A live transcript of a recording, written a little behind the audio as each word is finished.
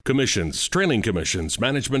Commissions, trailing commissions,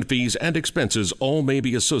 management fees, and expenses all may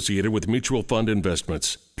be associated with mutual fund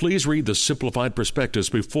investments. Please read the simplified prospectus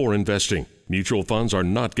before investing. Mutual funds are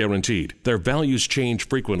not guaranteed. Their values change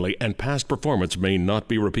frequently, and past performance may not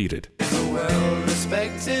be repeated. A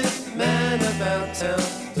well-respected man about town,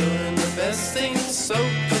 doing the best thing so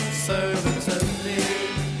conservatively.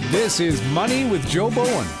 This is Money with Joe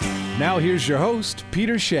Bowen. Now here's your host,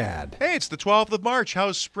 Peter Shad. Hey, it's the 12th of March.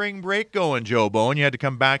 How's spring break going, Joe Bowen? You had to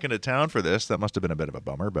come back into town for this. That must have been a bit of a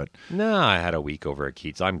bummer, but... No, I had a week over at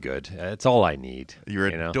Keats. I'm good. It's all I need. Your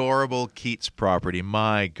adorable Keats property.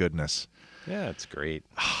 My goodness. Yeah, it's great.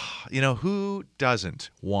 You know, who doesn't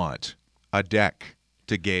want a deck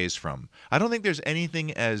to gaze from? I don't think there's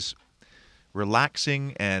anything as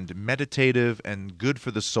relaxing and meditative and good for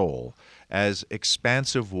the soul as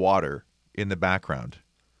expansive water in the background.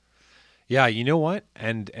 Yeah, you know what?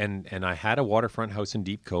 And I had a waterfront house in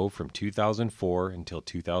Deep Cove from 2004 until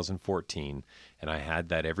 2014, and I had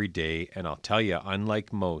that every day. And I'll tell you,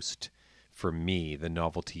 unlike most, for me, the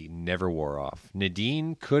novelty never wore off.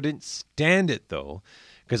 Nadine couldn't stand it, though,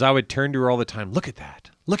 because I would turn to her all the time, look at that,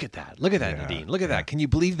 look at that, look at that, Nadine, look at that. Can you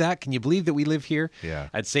believe that? Can you believe that we live here? Yeah.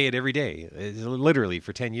 I'd say it every day. Literally,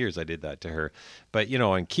 for 10 years, I did that to her. But, you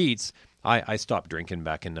know, on Keats... I stopped drinking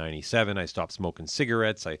back in 97. I stopped smoking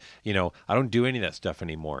cigarettes. I don't do any of that stuff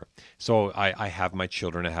anymore. So I have my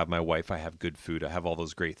children. I have my wife. I have good food. I have all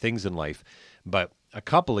those great things in life. But a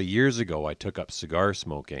couple of years ago, I took up cigar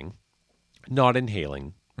smoking, not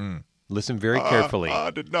inhaling. Listen very carefully.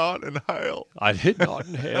 I did not inhale. I did not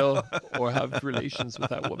inhale or have relations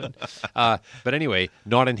with that woman. But anyway,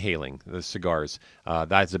 not inhaling the cigars.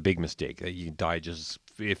 That's a big mistake. You die just,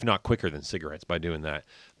 if not quicker than cigarettes, by doing that.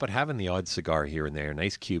 But having the odd cigar here and there,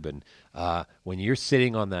 nice Cuban, when you're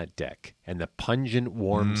sitting on that deck and the pungent,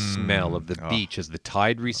 warm smell of the beach as the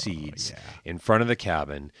tide recedes in front of the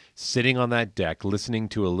cabin, sitting on that deck, listening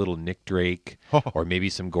to a little Nick Drake or maybe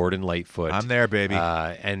some Gordon Lightfoot. I'm there, baby.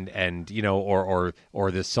 And you know,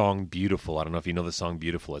 or the song Beautiful. I don't know if you know the song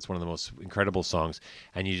Beautiful. It's one of the most incredible songs.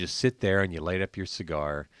 And you just sit there and you light up your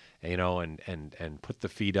cigar, you know, and put the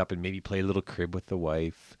feet up and maybe play a little crib with the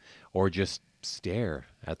wife, or just stare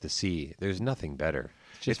at the sea. There's nothing better.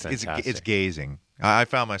 It's just fantastic. It's gazing. I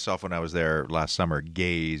found myself when I was there last summer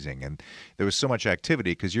gazing, and there was so much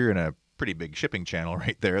activity because you're in a pretty big shipping channel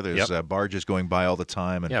right there. There's barges going by all the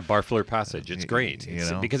time. And, Barfleur Passage. It's great.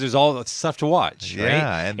 Because there's all that stuff to watch, right?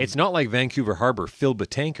 Yeah, and it's not like Vancouver Harbor filled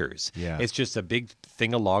with tankers. Yeah. It's just a big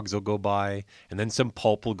thing of logs will go by, and then some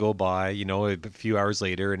pulp will go by, you know, a few hours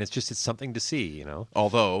later, and it's something to see, you know.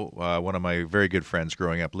 Although, one of my very good friends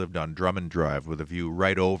growing up lived on Drummond Drive with a view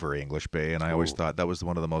right over English Bay, and I always thought that was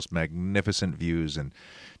one of the most magnificent views, and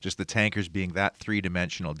just the tankers being that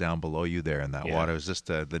three-dimensional down below you there in that water was just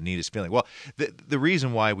the neatest feeling. Well, the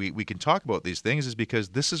reason why we can talk about these things is because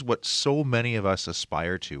this is what so many of us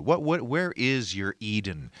aspire to. Where is your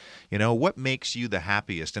Eden? You know, what makes you the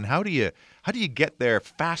happiest, and how do you get there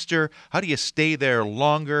faster? How do you stay there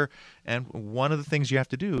longer? And one of the things you have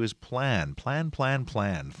to do is plan.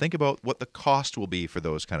 Think about what the cost will be for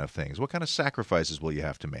those kind of things. What kind of sacrifices will you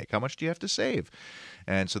have to make? How much do you have to save?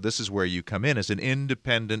 And so this is where you come in as an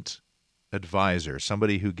independent advisor,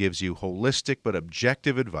 somebody who gives you holistic but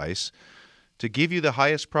objective advice to give you the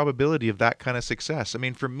highest probability of that kind of success. I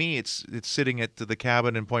mean, for me, it's sitting at the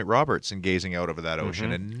cabin in Point Roberts and gazing out over that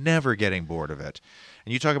ocean and never getting bored of it.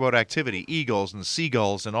 And you talk about activity, eagles and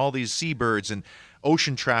seagulls and all these seabirds and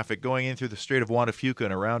ocean traffic going in through the Strait of Juan de Fuca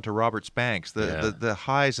and around to Roberts Banks, the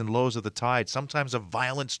highs and lows of the tide, sometimes a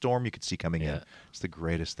violent storm you could see coming in. It's the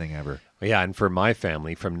greatest thing ever. Yeah, and for my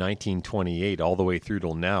family, from 1928 all the way through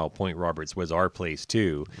till now, Point Roberts was our place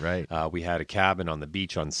too. Right. We had a cabin on the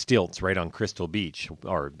beach on stilts right on Crystal Beach,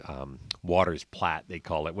 or Waters Platte, they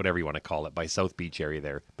call it, whatever you want to call it, by South Beach area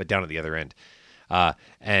there, but down at the other end. But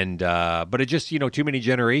it just, you know, too many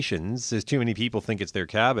generations, there's too many people think it's their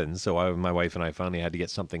cabin, so my wife and I finally had to get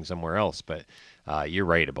something somewhere else. But you're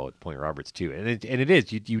right about Point Roberts too, and it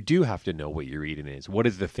is, you do have to know what your Eden is. What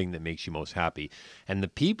is the thing that makes you most happy? And the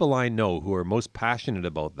people I know who are most passionate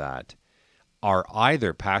about that are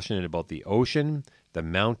either passionate about the ocean, the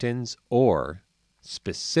mountains, or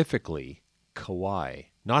specifically Kauai,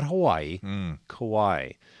 not Hawaii,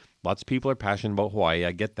 Kauai. Lots of people are passionate about Hawaii.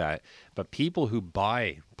 I get that. But people who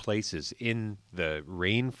buy places in the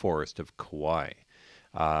rainforest of Kauai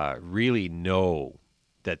really know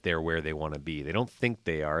that they're where they want to be. They don't think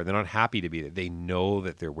they are. They're not happy to be there. They know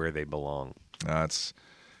that they're where they belong. It's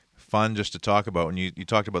fun just to talk about. When you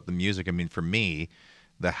talked about the music, I mean, for me,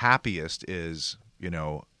 the happiest is, you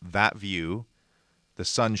know, that view, the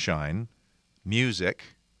sunshine,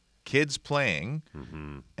 music, kids playing,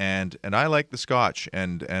 and I like the Scotch,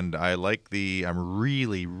 and I like I'm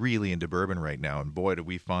really, really into bourbon right now, and boy, did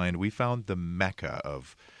we found the mecca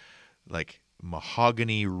of like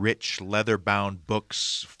mahogany, rich, leather-bound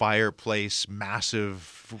books, fireplace,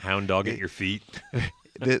 massive Hound dog at your feet.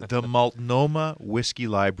 the Multnomah Whiskey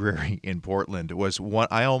Library in Portland was one.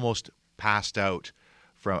 I almost passed out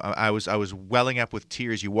from. I was welling up with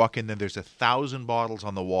tears. You walk in there, there's 1,000 bottles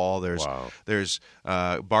on the wall. There's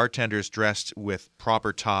bartenders dressed with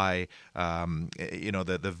proper tie.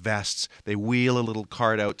 The vests. They wheel a little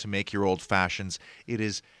cart out to make your old fashions. It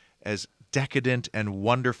is as decadent and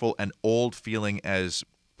wonderful and old feeling as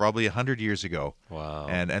probably 100 years ago. Wow.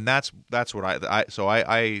 And that's what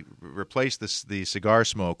I replaced the cigar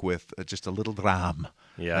smoke with just a little dram.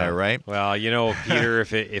 Yeah. Right. Well, Peter,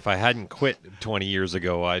 if I hadn't quit 20 years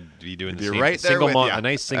ago, I'd be doing the You're same. right there with you. A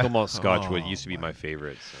nice single malt Scotch would used to be my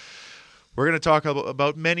favorite. So. We're going to talk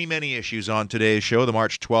about many, many issues on today's show, the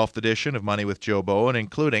March 12th edition of Money with Joe Bowen,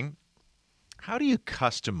 including how do you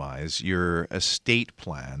customize your estate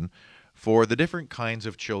plan for the different kinds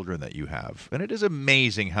of children that you have. And it is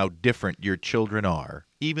amazing how different your children are,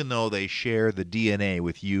 even though they share the DNA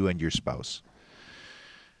with you and your spouse.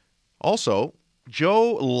 Also,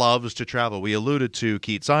 Joe loves to travel. We alluded to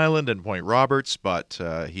Keats Island and Point Roberts, but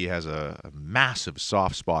he has a massive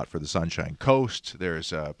soft spot for the Sunshine Coast.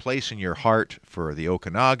 There's a place in your heart for the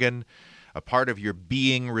Okanagan. A part of your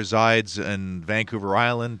being resides in Vancouver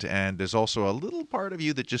Island, and there's also a little part of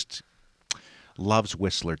you that just loves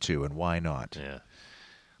Whistler too, and why not? Yeah.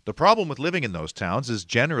 The problem with living in those towns is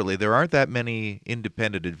generally there aren't that many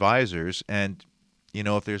independent advisors, and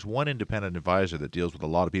if there's one independent advisor that deals with a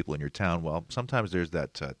lot of people in your town, well, sometimes there's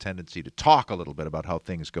that tendency to talk a little bit about how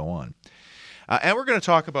things go on. And we're going to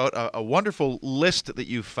talk about a wonderful list that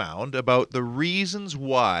you found about the reasons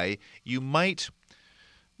why you might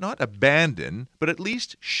not abandon, but at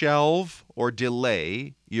least shelve or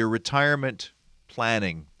delay your retirement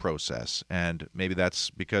planning process. And maybe that's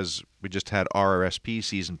because we just had RRSP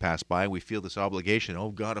season pass by and we feel this obligation. Oh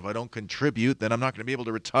God, if I don't contribute, then I'm not going to be able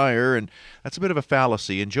to retire. And that's a bit of a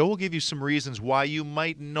fallacy. And Joe will give you some reasons why you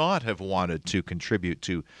might not have wanted to contribute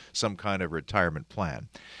to some kind of retirement plan.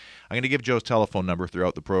 I'm going to give Joe's telephone number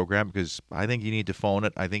throughout the program because I think you need to phone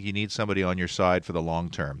it. I think you need somebody on your side for the long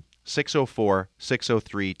term.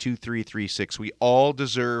 604-603-2336. We all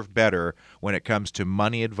deserve better when it comes to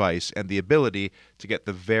money advice and the ability to get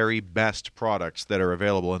the very best products that are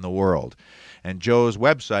available in the world. And Joe's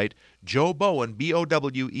website, JoeBowen,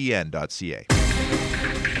 BOWEN.ca.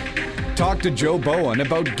 Talk to Joe Bowen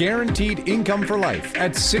about guaranteed income for life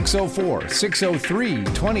at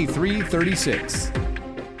 604-603-2336.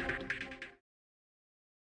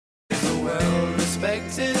 A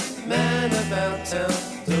well-respected man about town,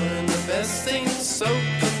 doing the best things so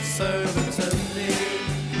conservatively.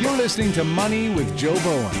 You're listening to Money with Joe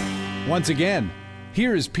Bowen. Once again,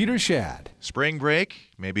 here is Peter Shad. Spring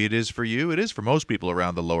break, maybe it is for you. It is for most people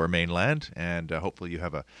around the Lower Mainland, and hopefully you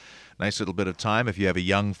have a nice little bit of time if you have a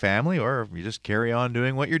young family, or you just carry on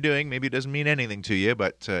doing what you're doing. Maybe it doesn't mean anything to you,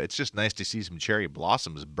 but it's just nice to see some cherry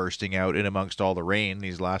blossoms bursting out in amongst all the rain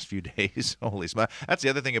these last few days. Holy smile. That's the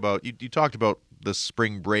other thing about, you talked about the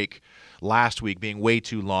spring break last week being way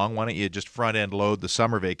too long. Why don't you just front-end load the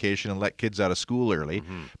summer vacation and let kids out of school early?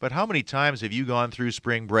 Mm-hmm. But how many times have you gone through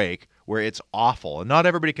spring break where it's awful? And not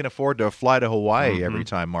everybody can afford to fly to Hawaii every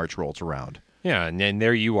time March rolls around. Yeah, and then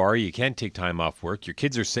there you are. You can't take time off work. Your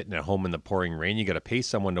kids are sitting at home in the pouring rain. You got to pay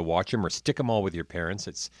someone to watch them or stick them all with your parents.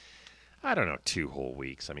 It's, 2 whole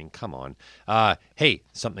weeks. I mean, come on. Hey,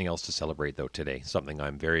 something else to celebrate, though, today. Something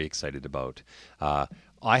I'm very excited about.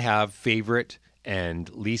 I have favorite and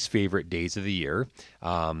least favorite days of the year.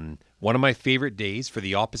 One of my favorite days, for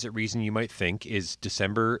the opposite reason you might think, is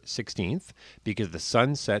December 16th, because the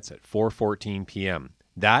sun sets at 4:14 p.m.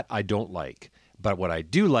 That I don't like. But what I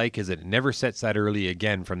do like is that it never sets that early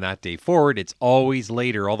again from that day forward. It's always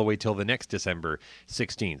later, all the way till the next December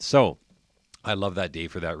 16th. So I love that day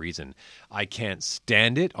for that reason. I can't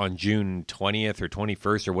stand it on June 20th or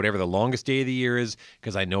 21st or whatever the longest day of the year is,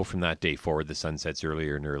 because I know from that day forward the sun sets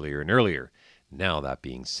earlier and earlier and earlier. Now, that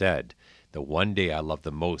being said, the one day I love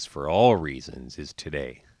the most for all reasons is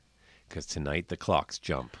today, because tonight the clocks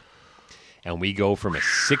jump. And we go from a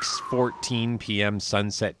 6:14 p.m.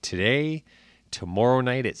 sunset today. Tomorrow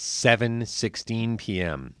night at 7:16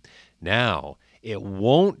 p.m. Now, it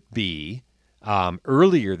won't be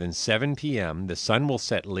earlier than 7 p.m. The sun will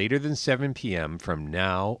set later than 7 p.m. from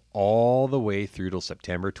now all the way through till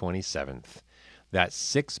September 27th. That's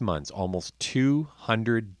 6 months, almost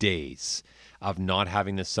 200 days of not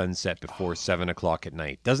having the sunset before 7 o'clock at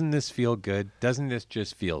night. Doesn't this feel good? Doesn't this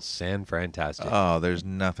just feel fantastic? Oh, there's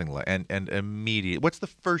nothing like and immediate. What's the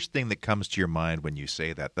first thing that comes to your mind when you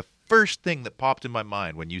say that? The first thing that popped in my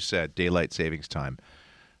mind when you said daylight savings time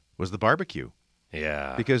was the barbecue.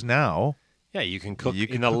 Yeah. Because now, you can cook you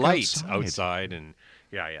can in the cook light outside. and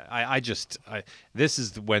this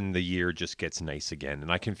is when the year just gets nice again,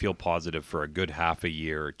 and I can feel positive for a good half a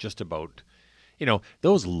year, just about,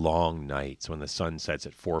 those long nights when the sun sets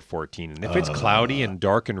at 4:14, and if it's cloudy and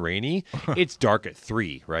dark and rainy, it's dark at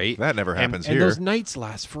 3, right? That never happens and here. those nights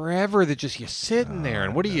last forever. That just you're sitting there,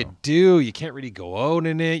 and what do? You can't really go out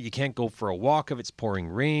in it. You can't go for a walk if it's pouring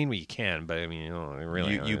rain. Well, you can, but I mean,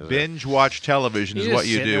 really, you binge watch television is what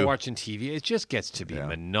you sit do. there watching TV. It just gets to be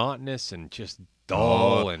monotonous and just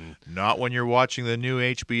dull. And not when you're watching the new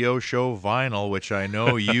HBO show Vinyl, which I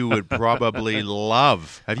know you would probably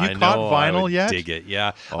love. Have you caught Vinyl yet? Dig it,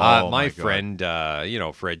 yeah. My friend,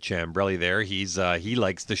 Fred Chambrelli there, he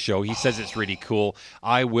likes the show. He says it's really cool.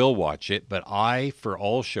 I will watch it, but I, for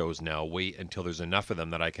all shows now, wait until there's enough of them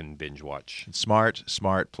that I can binge watch.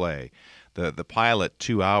 Smart play. The pilot,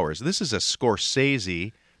 2 hours. This is a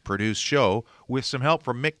Scorsese produced show with some help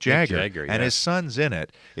from Mick Jagger, and his son's in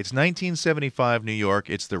it. It's 1975 New York.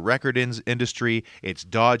 It's the record industry. It's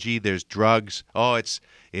dodgy. There's drugs. Oh,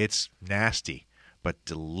 it's nasty, but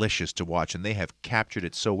delicious to watch, and they have captured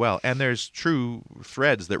it so well. And there's true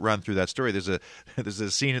threads that run through that story. There's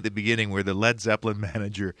a scene at the beginning where the Led Zeppelin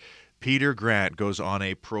manager Peter Grant goes on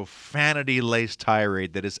a profanity-laced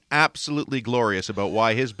tirade that is absolutely glorious about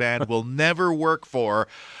why his band will never work for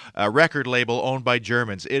a record label owned by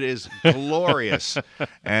Germans. It is glorious,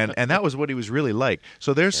 and that was what he was really like.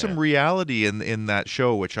 So there's some reality in that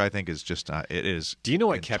show, which I think is just it is. Do you know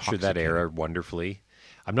what captured that era wonderfully?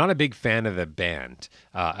 I'm not a big fan of the band,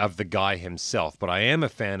 of the guy himself, but I am a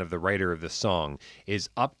fan of the writer of the song, is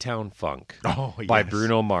Uptown Funk by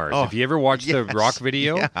Bruno Mars. Have you ever watched the rock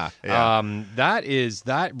video? Yeah.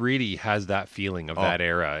 That really has that feeling of that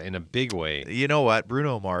era in a big way. You know what?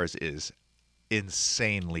 Bruno Mars is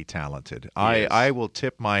insanely talented. I will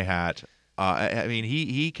tip my hat. I mean,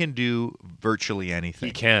 he can do virtually anything.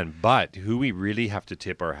 He can, but who we really have to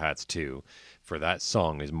tip our hats to for that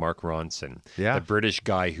song is Mark Ronson, the British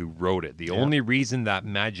guy who wrote it. The only reason that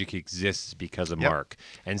magic exists is because of Mark.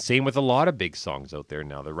 And same with a lot of big songs out there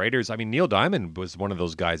now. The writers, I mean, Neil Diamond was one of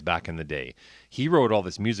those guys back in the day. He wrote all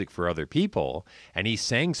this music for other people, and he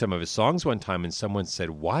sang some of his songs one time, and someone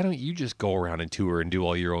said, why don't you just go around and tour and do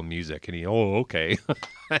all your own music? And he, okay.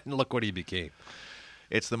 And look what he became.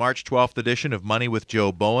 It's the March 12th edition of Money with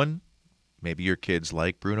Joe Bowen. Maybe your kids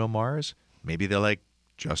like Bruno Mars. Maybe they like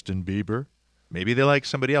Justin Bieber. Maybe they like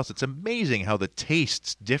somebody else. It's amazing how the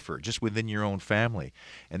tastes differ just within your own family.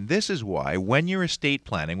 And this is why when you're estate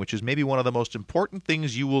planning, which is maybe one of the most important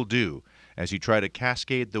things you will do as you try to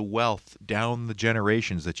cascade the wealth down the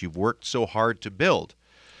generations that you've worked so hard to build,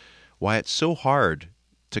 why it's so hard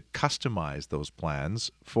to customize those plans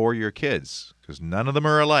for your kids, because none of them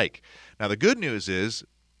are alike. Now, the good news is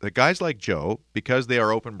that guys like Joe, because they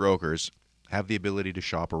are open brokers, have the ability to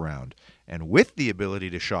shop around. And with the ability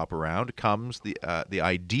to shop around comes the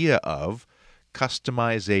idea of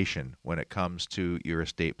customization when it comes to your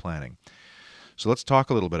estate planning. So let's talk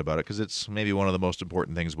a little bit about it, because it's maybe one of the most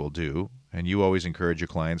important things we'll do. And you always encourage your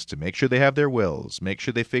clients to make sure they have their wills, make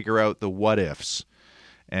sure they figure out the what-ifs.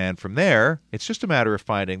 And from there, it's just a matter of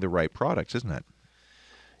finding the right products, isn't it?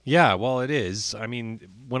 Yeah, well, it is. I mean,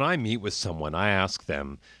 when I meet with someone, I ask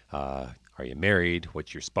them, are you married?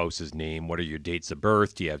 What's your spouse's name? What are your dates of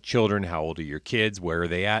birth? Do you have children? How old are your kids? Where are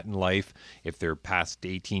they at in life? If they're past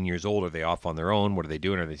 18 years old, are they off on their own? What are they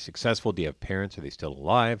doing? Are they successful? Do you have parents? Are they still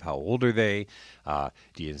alive? How old are they?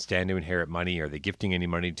 Do you stand to inherit money? Are they gifting any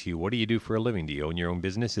money to you? What do you do for a living? Do you own your own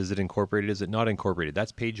business? Is it incorporated? Is it not incorporated?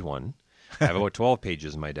 That's page 1. I have about 12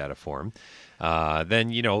 pages in my data form. Then,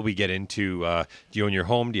 we get into, do you own your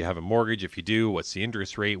home? Do you have a mortgage? If you do, what's the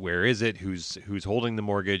interest rate? Where is it? Who's holding the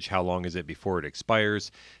mortgage? How long is it before it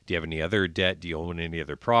expires? Do you have any other debt? Do you own any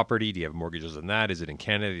other property? Do you have mortgages on that? Is it in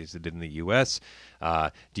Canada? Is it in the U.S.?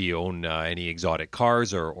 Do you own any exotic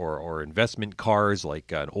cars or investment cars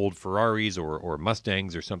like old Ferraris or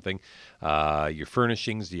Mustangs or something? Your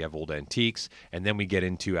furnishings, do you have old antiques? And then we get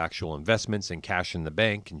into actual investments and cash in the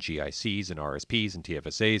bank and GICs and RSPs and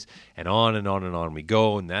TFSAs and on and on and on we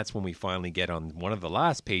go. And that's when we finally get on one of the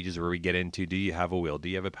last pages where we get into, do you have a will? Do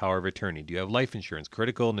you have a power of attorney? Do you have life insurance,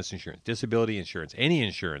 critical illness insurance, disability insurance, any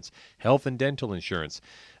insurance, health and dental insurance?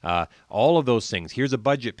 All of those things. Here's a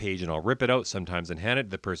budget page, and I'll rip it out sometimes and hand it to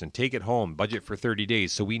the person. Take it home, budget for 30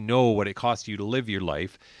 days so we know what it costs you to live your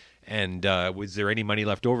life. And was there any money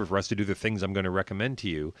left over for us to do the things I'm going to recommend to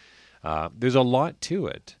you? There's a lot to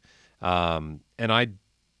it. And I'd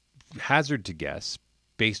hazard to guess,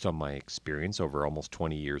 based on my experience over almost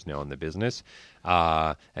 20 years now in the business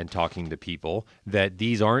and talking to people, that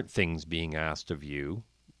these aren't things being asked of you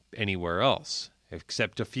anywhere else,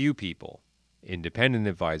 except a few people, independent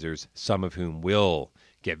advisors, some of whom will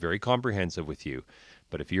get very comprehensive with you.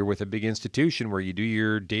 But if you're with a big institution where you do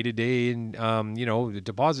your day-to-day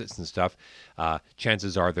deposits and stuff,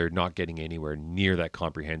 chances are they're not getting anywhere near that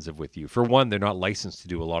comprehensive with you. For one, they're not licensed to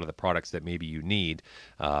do a lot of the products that maybe you need.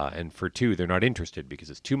 And for two, they're not interested because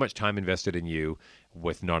it's too much time invested in you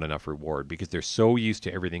with not enough reward, because they're so used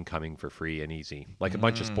to everything coming for free and easy, like a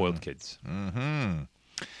bunch of spoiled kids. Mm-hmm.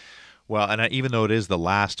 Well, and even though it is the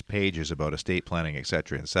last pages about estate planning, et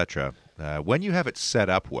cetera, when you have it set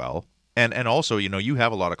up well, and also, you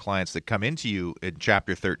have a lot of clients that come into you in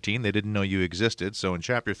Chapter 13. They didn't know you existed. So in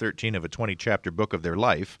Chapter 13 of a 20-chapter book of their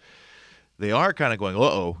life, they are kind of going,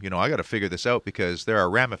 uh-oh, I got to figure this out because there are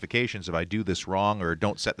ramifications if I do this wrong or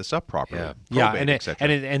don't set this up properly. Yeah,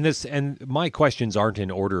 Probate, and my questions aren't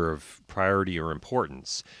in order of priority or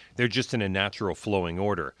importance. They're just in a natural flowing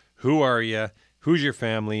order. Who are you? Who's your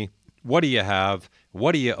family? What do you have?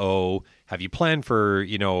 What do you owe? Have you planned for,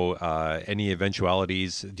 any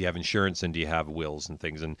eventualities? Do you have insurance, and do you have wills and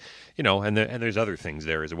things? And, and there's other things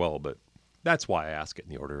there as well, but that's why I ask it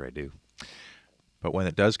in the order I do. But when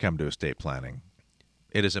it does come to estate planning,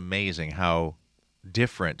 it is amazing how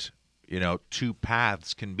different, two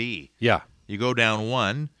paths can be. Yeah. You go down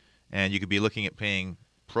one, and you could be looking at paying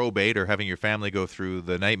probate or having your family go through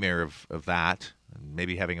the nightmare of that, and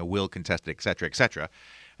maybe having a will contested, et cetera, et cetera.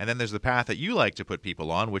 And then there's the path that you like to put people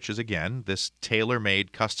on, which is, again, this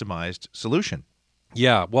tailor-made, customized solution.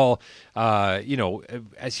 Yeah, well,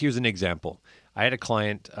 as here's an example. I had a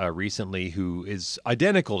client recently who is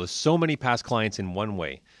identical to so many past clients in one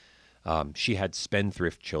way. She had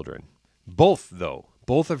spendthrift children. Both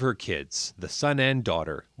of her kids, the son and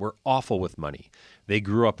daughter, were awful with money. They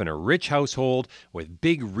grew up in a rich household with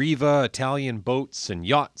big Riva Italian boats and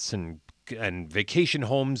yachts and vacation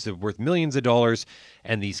homes that were worth millions of dollars,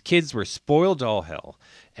 and these kids were spoiled to all hell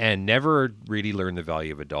and never really learned the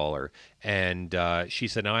value of a dollar. And she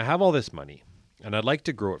said, now I have all this money, and I'd like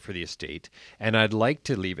to grow it for the estate, and I'd like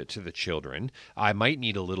to leave it to the children. I might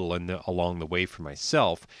need a little along the way for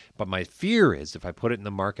myself, but my fear is if I put it in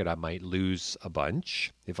the market, I might lose a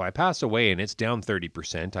bunch. If I pass away and it's down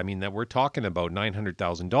 30%, I mean that we're talking about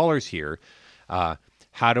 $900,000 here.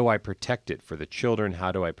 How do I protect it for the children?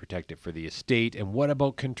 How do I protect it for the estate? And what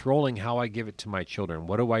about controlling how I give it to my children?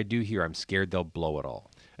 What do I do here? I'm scared they'll blow it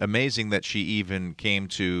all. Amazing that she even came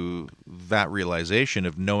to that realization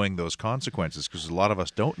of knowing those consequences, because a lot of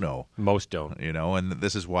us don't know. Most don't. And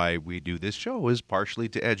this is why we do this show, is partially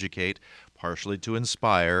to educate, partially to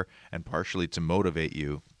inspire, and partially to motivate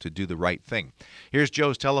you to do the right thing. Here's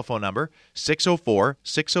Joe's telephone number,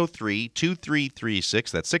 604-603-2336.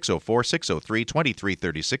 That's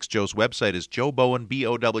 604-603-2336. Joe's website is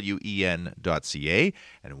joebowen.ca.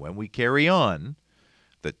 And when we carry on,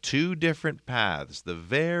 the two different paths, the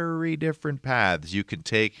very different paths you can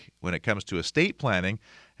take when it comes to estate planning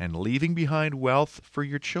and leaving behind wealth for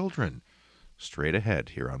your children. Straight ahead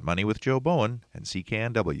here on Money with Joe Bowen and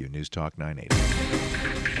CKNW News Talk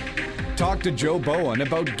 980. Talk to Joe Bowen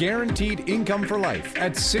about guaranteed income for life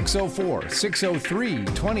at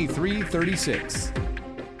 604-603-2336.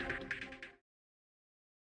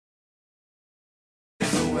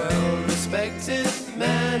 Well-respected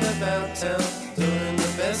man about town, doing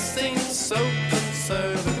the best things so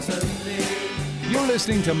conservatively. You're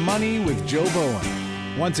listening to Money with Joe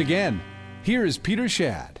Bowen. Once again, here is Peter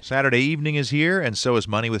Shad. Saturday evening is here, and so is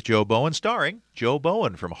Money with Joe Bowen, starring Joe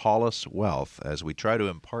Bowen from Hollis Wealth, as we try to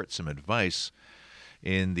impart some advice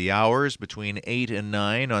in the hours between 8 and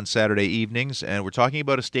 9 on Saturday evenings. And we're talking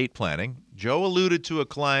about estate planning. Joe alluded to a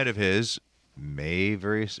client of his, may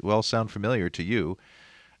very well sound familiar to you,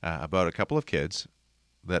 about a couple of kids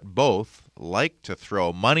that both like to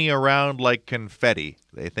throw money around like confetti.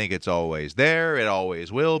 They think it's always there. It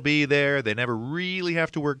always will be there. They never really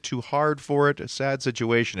have to work too hard for it. A sad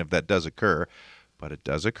situation if that does occur, but it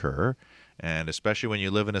does occur. And especially when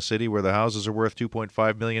you live in a city where the houses are worth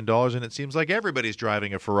 $2.5 million and it seems like everybody's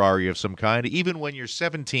driving a Ferrari of some kind, even when you're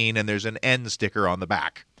 17 and there's an N sticker on the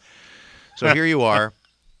back. So here you are.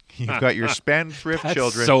 You've got your spendthrift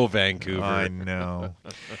children. So Vancouver. I know.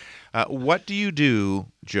 What do you do,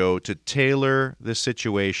 Joe, to tailor the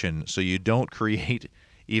situation so you don't create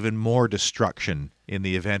even more destruction in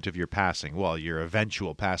the event of your passing? Well, your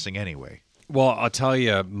eventual passing anyway. Well, I'll tell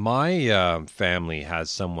you, my family has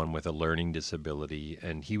someone with a learning disability,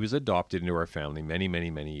 and he was adopted into our family many,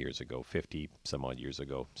 many, many years ago, 50 some odd years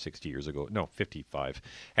ago, 60 years ago. No, 55.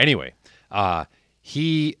 Anyway,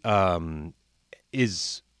 he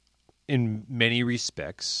is in many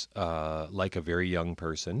respects like a very young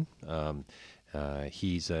person.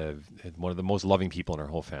 He's one of the most loving people in our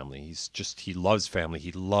whole family. He loves family.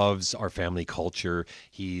 He loves our family culture.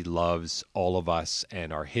 He loves all of us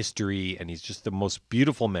and our history, and he's just the most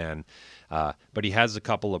beautiful man. But he has a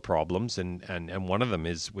couple of problems, and one of them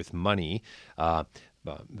is with money.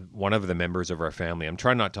 One of the members of our family, I'm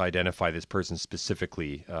trying not to identify this person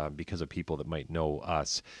specifically because of people that might know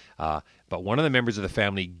us, but one of the members of the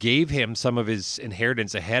family gave him some of his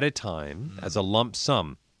inheritance ahead of time as a lump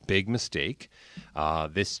sum. Big mistake.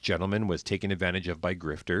 This gentleman was taken advantage of by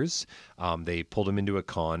grifters. They pulled him into a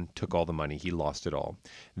con, took all the money. He lost it all.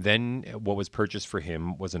 Then what was purchased for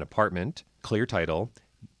him was an apartment, clear title,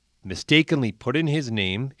 mistakenly put in his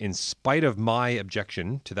name in spite of my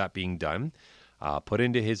objection to that being done. Put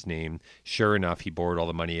into his name. Sure enough, he borrowed all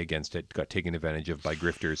the money against it, got taken advantage of by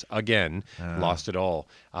grifters again, lost it all.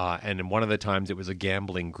 And one of the times it was a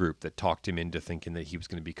gambling group that talked him into thinking that he was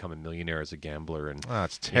going to become a millionaire as a gambler. And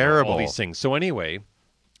that's terrible. All these things. So anyway,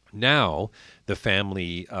 now the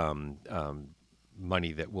family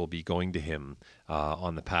money that will be going to him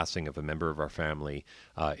on the passing of a member of our family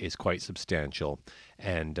is quite substantial.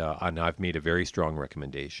 And I've made a very strong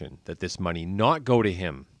recommendation that this money not go to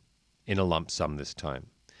him in a lump sum this time.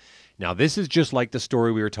 Now, this is just like the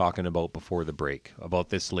story we were talking about before the break, about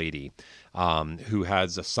this lady who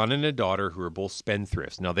has a son and a daughter who are both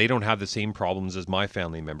spendthrifts. Now, they don't have the same problems as my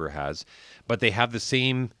family member has, but they have the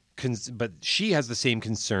same, but she has the same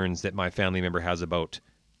concerns that my family member has about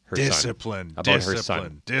her son. Her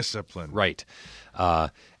son. Discipline. Right.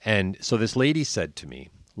 And so this lady said to me,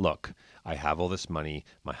 look, I have all this money.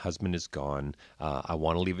 My husband is gone. I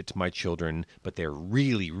want to leave it to my children, but they're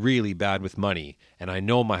really, really bad with money. And I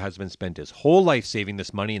know my husband spent his whole life saving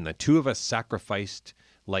this money, and the two of us sacrificed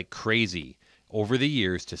like crazy over the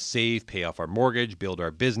years to save, pay off our mortgage, build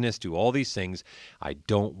our business, do all these things. I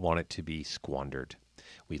don't want it to be squandered.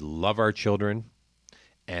 We love our children,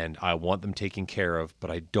 and I want them taken care of,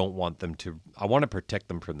 but I don't want them to, I want to protect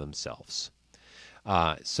them from themselves.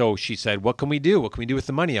 So she said, what can we do? What can we do with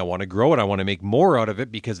the money? I want to grow it. I want to make more out of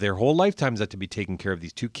it because their whole lifetimes have to be taken care of.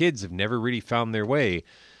 These two kids have never really found their way.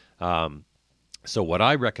 So what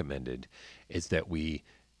I recommended is that we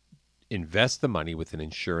invest the money with an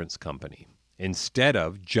insurance company. Instead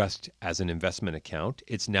of just as an investment account,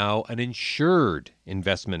 it's now an insured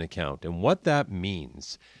investment account. And what that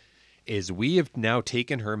means is we have now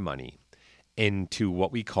taken her money into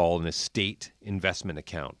what we call an estate investment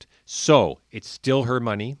account. So it's still her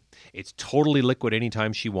money. It's totally liquid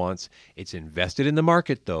anytime she wants. It's invested in the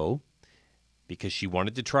market, though, because she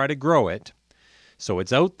wanted to try to grow it. So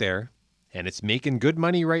it's out there, and it's making good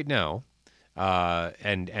money right now.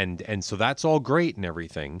 And so that's all great and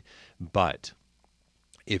everything. But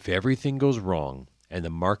if everything goes wrong and the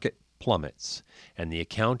market plummets and the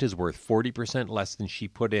account is worth 40% less than she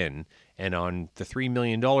put in, and on the $3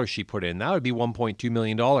 million she put in, that would be $1.2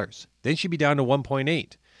 million. Then she'd be down to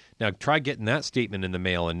 1.8. Now, try getting that statement in the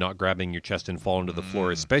mail and not grabbing your chest and falling to the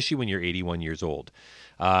floor, especially when you're 81 years old.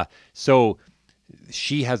 So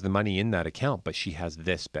she has the money in that account, but she has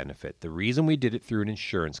this benefit. The reason we did it through an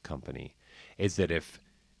insurance company is that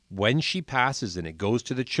when she passes and it goes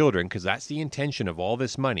to the children, because that's the intention of all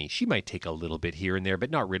this money, she might take a little bit here and there,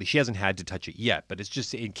 but not really. She hasn't had to touch it yet, but it's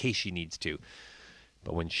just in case she needs to.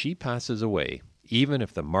 But when she passes away, even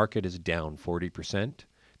if the market is down 40%,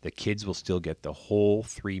 the kids will still get the whole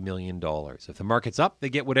 $3 million. If the market's up, they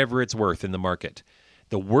get whatever it's worth in the market.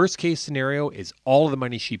 The worst case scenario is all of the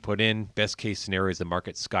money she put in. Best case scenario is the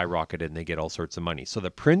market skyrocketed and they get all sorts of money. So the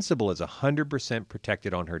principal is 100%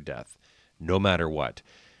 protected on her death, no matter what.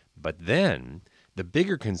 But then the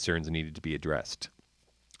bigger concerns needed to be addressed.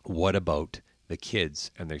 What about the kids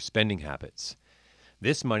and their spending habits?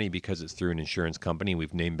 This money, because it's through an insurance company,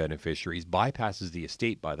 we've named beneficiaries, bypasses the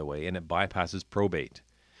estate, by the way, and it bypasses probate.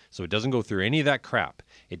 So it doesn't go through any of that crap.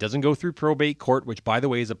 It doesn't go through probate court, which, by the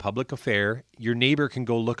way, is a public affair. Your neighbor can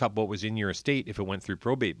go look up what was in your estate if it went through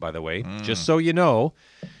probate, by the way. Just so you know.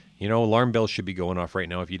 Alarm bells should be going off right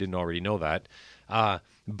now if you didn't already know that.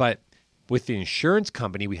 But with the insurance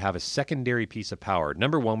company, we have a secondary piece of power.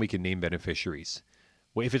 Number one, we can name beneficiaries.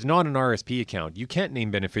 Well, if it's not an RSP account, you can't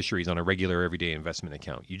name beneficiaries on a regular everyday investment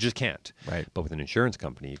account. You just can't. Right. But with an insurance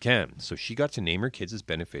company, you can. So she got to name her kids as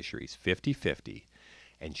beneficiaries, 50-50.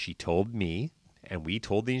 And she told me, and we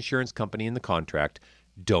told the insurance company in the contract,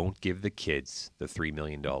 don't give the kids the $3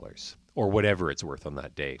 million. or whatever it's worth on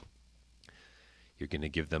that day. You're going to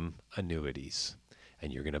give them annuities,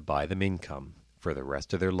 and you're going to buy them income for the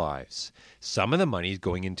rest of their lives. Some of the money is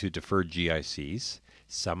going into deferred GICs.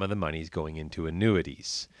 Some of the money is going into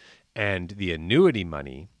annuities. And the annuity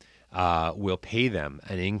money will pay them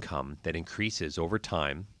an income that increases over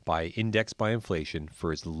time by indexed by inflation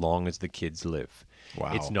for as long as the kids live.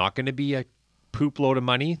 Wow. It's not going to be a poop load of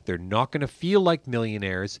money. They're not going to feel like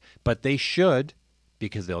millionaires, but they should,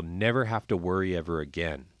 because they'll never have to worry ever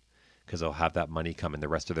again, because they'll have that money coming the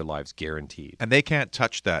rest of their lives guaranteed. And they can't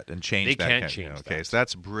touch that and change that. They can't change that. Okay, so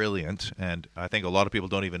that's brilliant. And I think a lot of people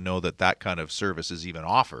don't even know that that kind of service is even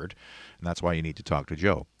offered. And that's why you need to talk to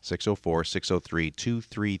Joe.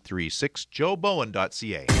 604-603-2336,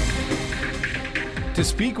 joebowen.ca. To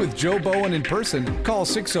speak with Joe Bowen in person, call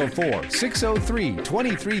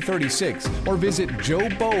 604-603-2336 or visit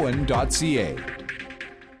joebowen.ca.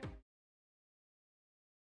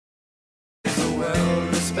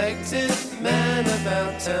 Well-respected man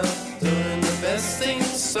about town, doing the best things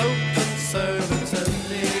so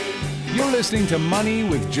conservatively. You're listening to Money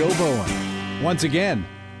with Joe Bowen. Once again,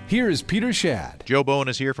 here is Peter Shad. Joe Bowen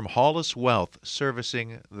is here from Hollis Wealth,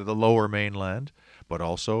 servicing the lower mainland, but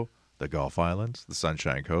also the Gulf Islands, the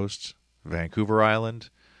Sunshine Coast, Vancouver Island,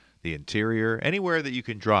 the interior, anywhere that you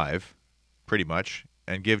can drive, pretty much,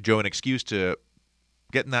 and give Joe an excuse to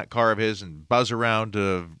get in that car of his and buzz around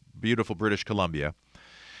to beautiful British Columbia.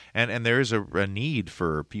 And there is a need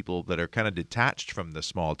for people that are kind of detached from the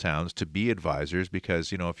small towns to be advisors,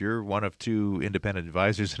 because, if you're one of two independent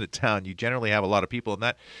advisors in a town, you generally have a lot of people, and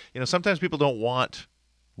that, sometimes people don't want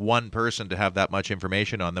one person to have that much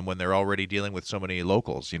information on them when they're already dealing with so many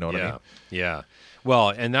locals. You know what I mean? Yeah. Well,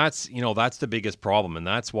 and that's the biggest problem, and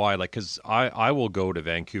that's why, because I will go to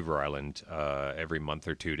Vancouver Island every month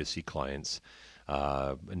or two to see clients,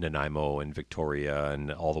 Nanaimo and Victoria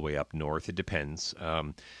and all the way up north. It depends.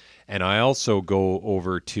 And I also go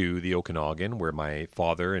over to the Okanagan, where my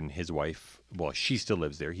father and his wife, well, she still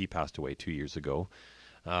lives there. He passed away 2 years ago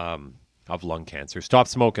of lung cancer. Stopped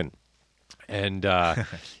smoking. And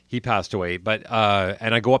he passed away. But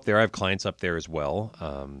and I go up there. I have clients up there as well.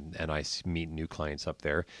 And I meet new clients up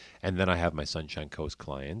there. And then I have my Sunshine Coast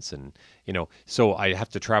clients. And, so I have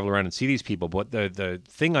to travel around and see these people. But the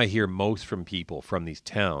thing I hear most from people from these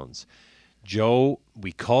towns, Joe,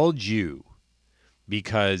 we called you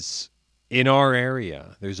because in our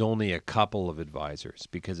area, there's only a couple of advisors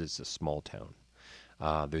because it's a small town.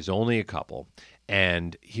 There's only a couple.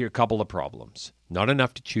 And here are a couple of problems. Not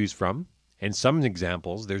enough to choose from. In some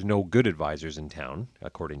examples, there's no good advisors in town,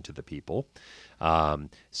 according to the people.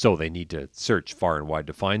 So they need to search far and wide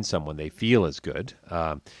to find someone they feel is good.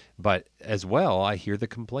 But as well, I hear the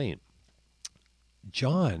complaint.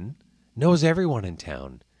 John knows everyone in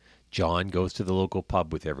town. John goes to the local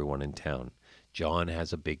pub with everyone in town. John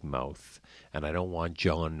has a big mouth, and I don't want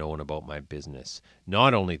John knowing about my business.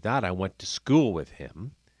 Not only that, I went to school with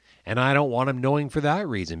him, and I don't want him knowing for that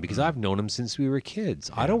reason, because I've known him since we were kids.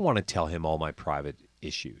 I don't want to tell him all my private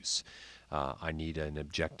issues. I need an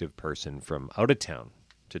objective person from out of town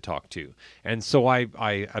to talk to. And so I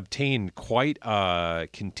obtained quite a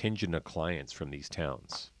contingent of clients from these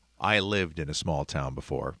towns. I lived in a small town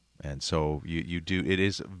before. And so you do. It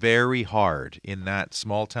is very hard in that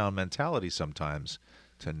small town mentality sometimes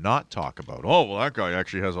to not talk about, oh, well, that guy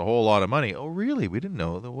actually has a whole lot of money. Oh, really? We didn't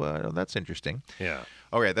know. Well, that's interesting. Yeah.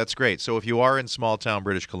 All right, that's great. So if you are in small town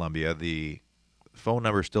British Columbia, the phone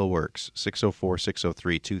number still works,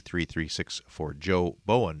 604-603-2336 for Joe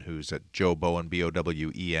Bowen, who's at joebowen,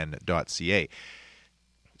 BOWEN.ca.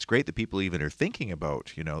 It's great that people even are thinking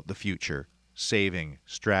about, the future, saving,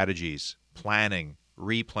 strategies, planning,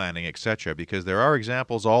 replanning, etc., because there are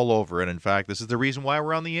examples all over. And in fact, this is the reason why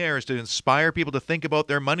we're on the air, is to inspire people to think about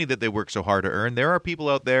their money that they work so hard to earn. There are people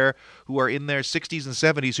out there who are in their 60s and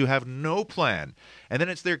 70s who have no plan. And then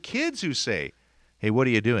it's their kids who say, hey, what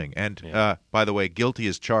are you doing? And by the way, guilty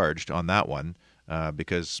as charged on that one,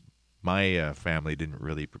 because my family didn't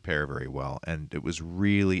really prepare very well. And it was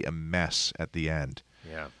really a mess at the end.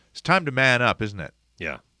 Yeah. It's time to man up, isn't it?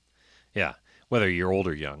 Yeah. Yeah. Whether you're old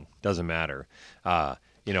or young, doesn't matter.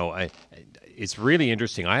 It's really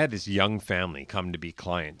interesting. I had this young family come to be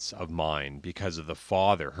clients of mine because of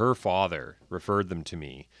her father referred them to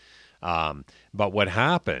me. But what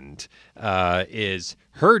happened is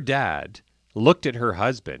her dad looked at her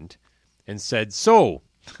husband and said, so,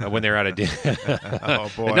 when they're at a dinner. Oh,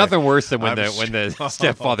 boy. Nothing worse than when the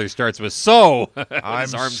stepfather starts with, so,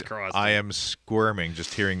 his arms crossed. I am squirming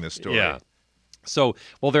just hearing this story. Yeah. So,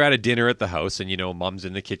 they're at a dinner at the house, and, mom's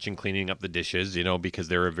in the kitchen cleaning up the dishes, because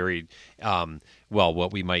they're a very,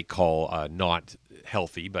 what we might call not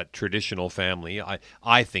healthy but traditional family.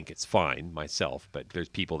 I think it's fine myself, but there's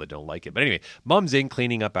people that don't like it. But anyway, mom's in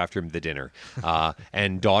cleaning up after the dinner,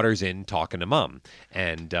 and daughter's in talking to mom,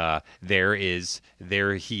 and there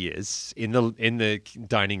he is in the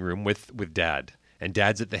dining room with dad, and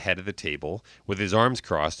dad's at the head of the table with his arms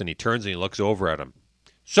crossed, and he turns and he looks over at him.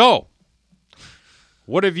 So,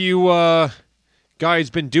 what have you guys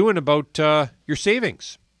been doing about your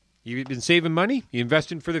savings? You've been saving money? You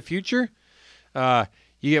investing for the future? What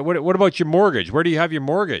about your mortgage? Where do you have your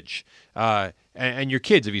mortgage? And your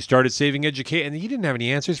kids, have you started saving education? And he didn't have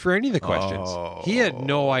any answers for any of the questions. Oh. He had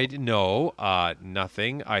no idea. No,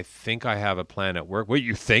 nothing. I think I have a plan at work. What,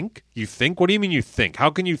 you think? You think? What do you mean you think?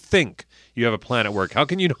 How can you think you have a plan at work? How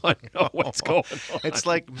can you not know what's going on? It's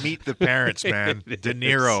like Meet the Parents, man. De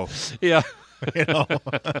Niro. Yeah. You know?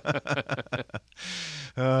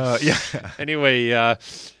 Yeah. Anyway,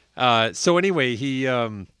 he...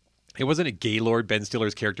 it wasn't a Gaylord. Ben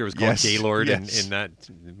Stiller's character was called Gaylord, yes. in that.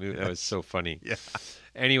 That was so funny. Yeah.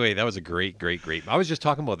 Anyway, that was a great. I was just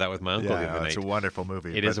talking about that with my uncle the other night. It's a wonderful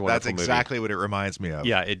movie. It is a wonderful movie. That's exactly what it reminds me of.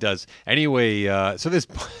 Yeah, it does. Anyway, so this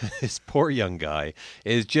poor young guy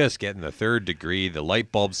is just getting the third degree. The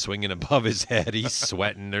light bulb's swinging above his head. He's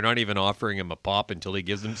sweating. They're not even offering him a pop until he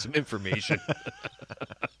gives them some information.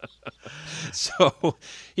 So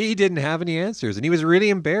he didn't have any answers, and he was really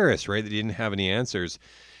embarrassed, right, that he didn't have any answers.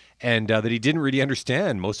 And that he didn't really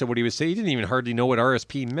understand most of what he was saying. He didn't even hardly know what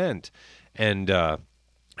RSP meant. And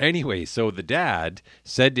anyway, so the dad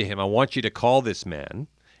said to him, I want you to call this man.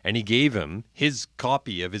 And he gave him his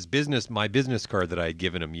copy of my business card that I had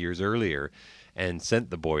given him years earlier, and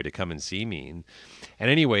sent the boy to come and see me.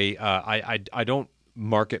 And anyway, I don't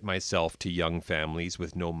market myself to young families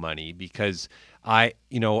with no money, because I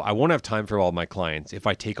won't have time for all my clients if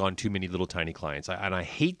I take on too many little tiny clients. I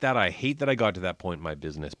hate that. I hate that I got to that point in my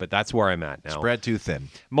business, but that's where I'm at now. Spread too thin.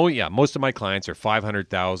 Most of my clients are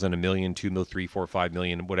 500,000, $1 million, 2 million, 3, 4, 5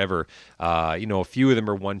 million, whatever. A few of them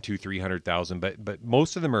are 1, 2, 300,000, but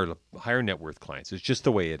most of them are higher net worth clients. It's just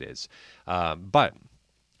the way it is. But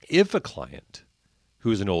if a client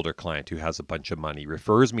who's an older client who has a bunch of money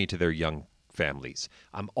refers me to their young families,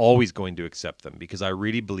 I'm always going to accept them, because I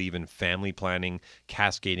really believe in family planning,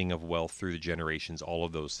 cascading of wealth through the generations, all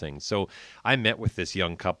of those things. So I met with this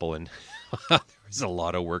young couple, and there was a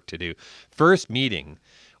lot of work to do. First meeting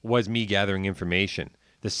was me gathering information.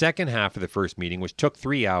 The second half of the first meeting, which took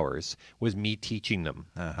 3 hours, was me teaching them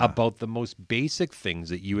about the most basic things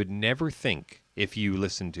that you would never think, if you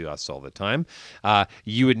listen to us all the time,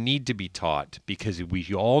 you would need to be taught, because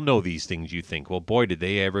we all know these things. You think, well, boy, did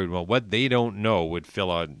they ever? Well, what they don't know would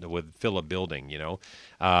fill a building,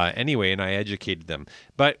 Anyway, and I educated them,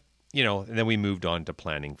 but. And then we moved on to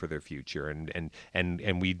planning for their future, and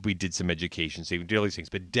we did some education, so we did all these things.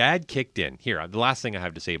 But Dad kicked in. Here, the last thing I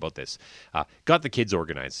have to say about this, got the kids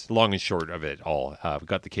organized. Long and short of it all,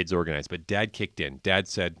 got the kids organized. But Dad kicked in. Dad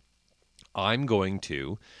said, "I'm going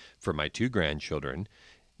to, for my 2 grandchildren,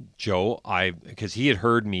 Joe, because he had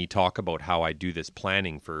heard me talk about how I do this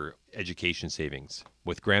planning for education savings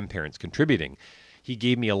with grandparents contributing." He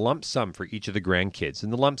gave me a lump sum for each of the grandkids,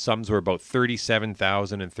 and the lump sums were about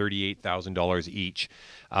 $37,000 and $38,000 each.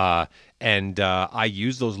 And I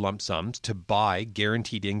used those lump sums to buy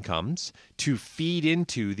guaranteed incomes to feed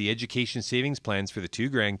into the education savings plans for the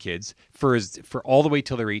 2 grandkids for all the way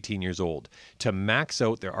till they're 18 years old, to max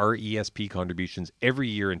out their RESP contributions every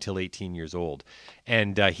year until 18 years old.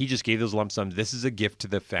 And he just gave those lump sums. This is a gift to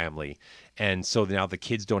the family. And so now the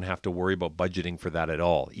kids don't have to worry about budgeting for that at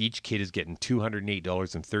all. Each kid is getting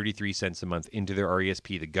 $208.33 a month into their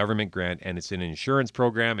RESP, the government grant, and it's an insurance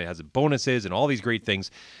program. It has bonuses and all these great things.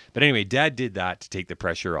 But anyway, Dad did that to take the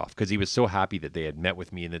pressure off, because he was so happy that they had met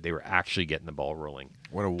with me and that they were actually getting the ball rolling.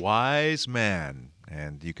 What a wise man.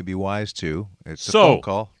 And you can be wise too. It's a phone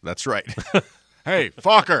call. That's right. Hey,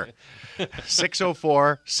 Fokker.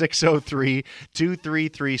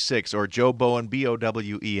 604-603-2336 or Joe Bowen,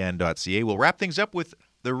 BOWEN.ca. We'll wrap things up with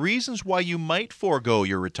the reasons why you might forego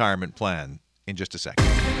your retirement plan in just a second.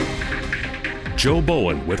 Joe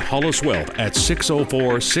Bowen with Hollis Wealth at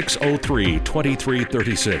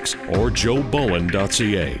 604-603-2336 or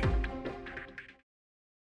joebowen.ca.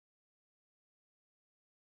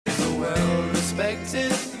 A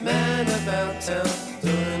well-respected man about town,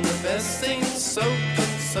 doing the best things so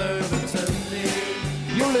conservatively.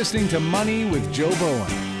 You're listening to Money with Joe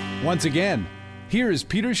Bowen. Once again, here's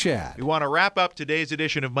Peter Shad. We want to wrap up today's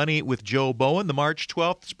edition of Money with Joe Bowen, the March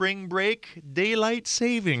 12th Spring Break Daylight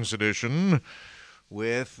Savings Edition,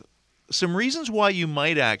 with some reasons why you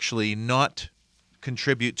might actually not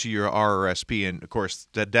contribute to your RRSP. And, of course,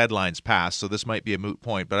 the deadline's passed, so this might be a moot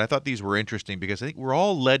point. But I thought these were interesting because I think we're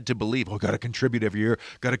all led to believe, oh, got to contribute every year,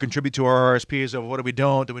 got to contribute to our RRSP. So what do we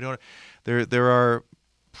don't? Do we don't? There are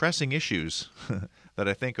pressing issues that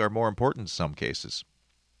I think are more important in some cases.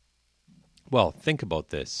 Well, think about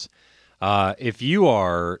this. If you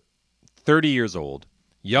are 30 years old,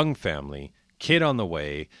 young family, kid on the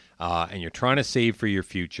way, and you're trying to save for your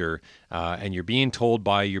future, and you're being told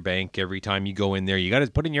by your bank every time you go in there, you got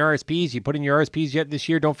to put in your RSPs. You put in your RSPs yet this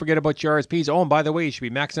year? Don't forget about your RSPs. Oh, and by the way, you should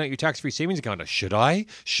be maxing out your tax-free savings account. Should I?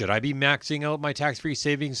 Should I be maxing out my tax-free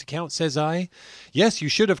savings account, says I? Yes, you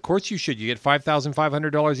should. Of course you should. You get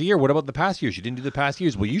 $5,500 a year. What about the past years? You didn't do the past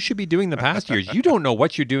years. Well, you should be doing the past years. You don't know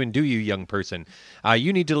what you're doing, do you, young person?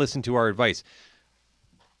 You need to listen to our advice.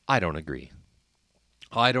 I don't agree.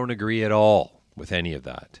 I don't agree at all with any of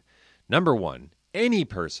that. Number one, any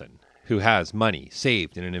person who has money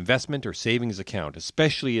saved in an investment or savings account,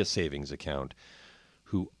 especially a savings account,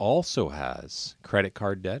 who also has credit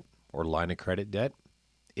card debt or line of credit debt,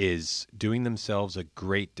 is doing themselves a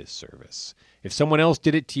great disservice. If someone else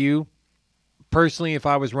did it to you, personally, if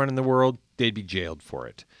I was running the world, they'd be jailed for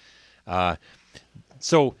it.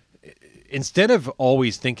 So instead of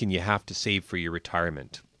always thinking you have to save for your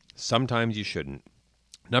retirement, sometimes you shouldn't.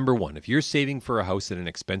 Number one, if you're saving for a house in an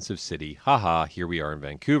expensive city, here we are in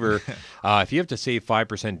Vancouver. If you have to save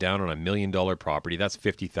 5% down on $1 million property, that's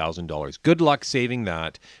 $50,000. Good luck saving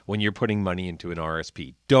that when you're putting money into an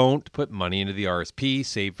RSP. Don't put money into the RSP,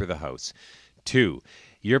 save for the house. 2,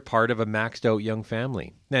 you're part of a maxed out young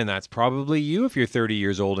family. And that's probably you if you're 30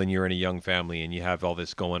 years old and you're in a young family and you have all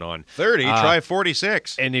this going on. 30, try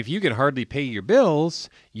 46. And if you can hardly pay your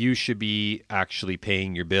bills, you should be actually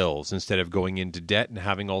paying your bills instead of going into debt and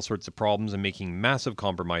having all sorts of problems and making massive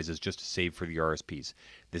compromises just to save for the RSPs.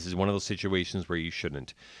 This is one of those situations where you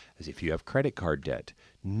shouldn't. As if you have credit card debt,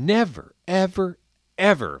 never, ever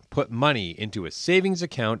put money into a savings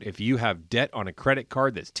account if you have debt on a credit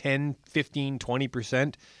card that's 10, 15,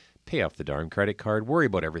 20%. Pay off the darn credit card. Worry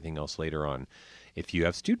about everything else later on. If you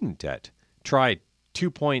have student debt, try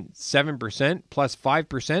 2.7% plus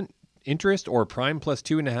 5% interest or prime plus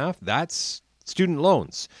 2.5%. That's student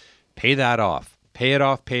loans. Pay that off. Pay it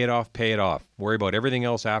off, pay it off, pay it off. Worry about everything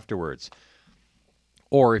else afterwards.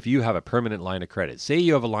 Or if you have a permanent line of credit, say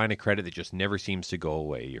you have a line of credit that just never seems to go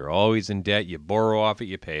away. You're always in debt. You borrow off it,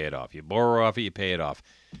 you pay it off. You borrow off it, you pay it off.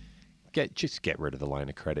 Just get rid of the line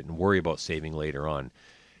of credit and worry about saving later on.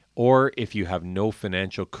 Or if you have no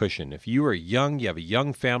financial cushion, if you are young, you have a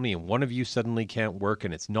young family, and one of you suddenly can't work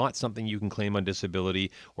and it's not something you can claim on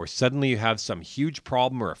disability, or suddenly you have some huge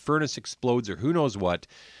problem or a furnace explodes or who knows what,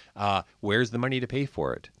 where's the money to pay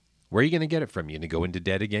for it? Where are you going to get it from? You're going to go into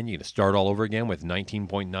debt again? You're going to start all over again with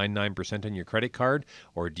 19.99% on your credit card?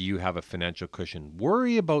 Or do you have a financial cushion?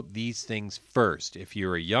 Worry about these things first if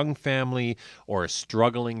you're a young family or a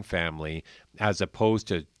struggling family, as opposed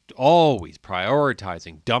to always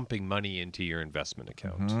prioritizing dumping money into your investment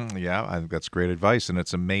account. Mm-hmm. Yeah, I think that's great advice. And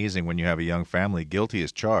it's amazing when you have a young family, guilty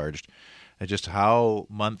as charged, and just how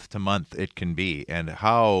month to month it can be and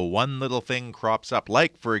how one little thing crops up.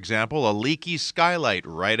 Like, for example, a leaky skylight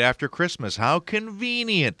right after Christmas. How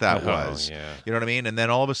convenient that was. Yeah. You know what I mean? And then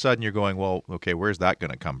all of a sudden you're going, well, okay, where's that going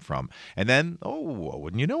to come from? And then,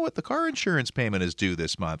 wouldn't you know what? The car insurance payment is due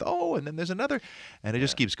this month. Oh, and then there's another. And it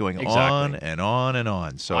just keeps going on and on and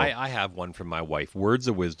on. So I have one from my wife. Words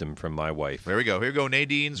of wisdom from my wife. There we go. Here we go.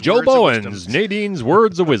 Nadine's Joe Words of Bowen's Wisdom. Nadine's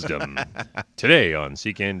Words of Wisdom. Today on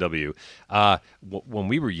CKNW. When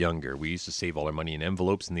we were younger, we used to save all our money in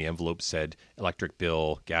envelopes, and the envelope said electric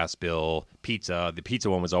bill, gas bill, pizza. The pizza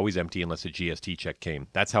one was always empty unless a GST check came.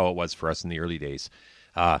 That's how it was for us in the early days.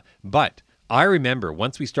 But I remember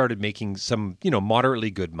once we started making some,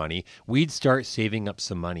 moderately good money, we'd start saving up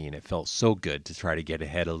some money, and it felt so good to try to get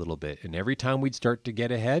ahead a little bit. And every time we'd start to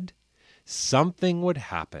get ahead, something would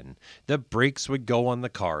happen. The brakes would go on the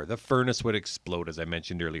car. The furnace would explode, as I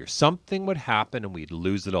mentioned earlier. Something would happen, and we'd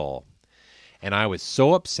lose it all. And I was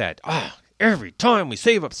so upset. Every time we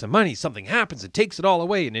save up some money, something happens and takes it all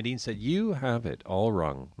away. And Nadine said, you have it all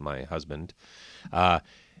wrong, my husband.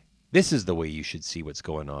 This is the way you should see what's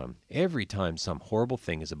going on. Every time some horrible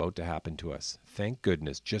thing is about to happen to us, thank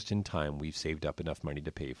goodness, just in time, we've saved up enough money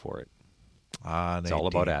to pay for it. It's all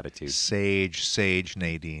about attitude. Sage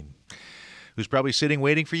Nadine, who's probably sitting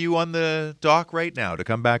waiting for you on the dock right now to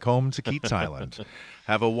come back home to Keats Island.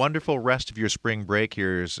 Have a wonderful rest of your spring break.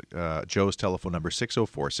 Here's Joe's telephone number,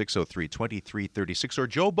 604-603-2336, or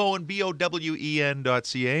Joe Bowen,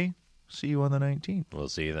 BOWEN.ca. See you on the 19th. We'll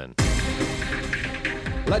see you then.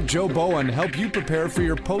 Let Joe Bowen help you prepare for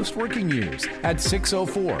your post-working years at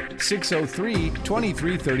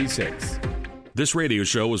 604-603-2336. This radio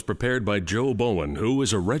show was prepared by Joe Bowen, who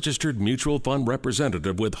is a registered mutual fund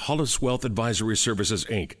representative with Hollis Wealth Advisory Services,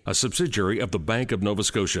 Inc., a subsidiary of the Bank of Nova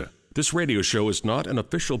Scotia. This radio show is not an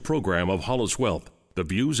official program of Hollis Wealth. The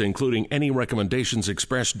views, including any recommendations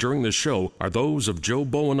expressed during this show, are those of Joe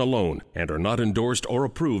Bowen alone and are not endorsed or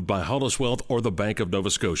approved by Hollis Wealth or the Bank of Nova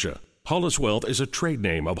Scotia. Hollis Wealth is a trade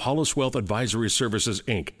name of Hollis Wealth Advisory Services,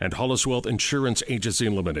 Inc. and Hollis Wealth Insurance Agency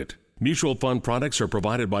Limited. Mutual fund products are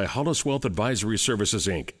provided by Hollis Wealth Advisory Services,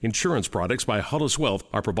 Inc. Insurance products by Hollis Wealth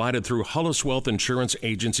are provided through Hollis Wealth Insurance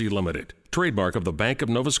Agency Limited. Trademark of the Bank of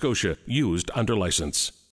Nova Scotia, used under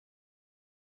license.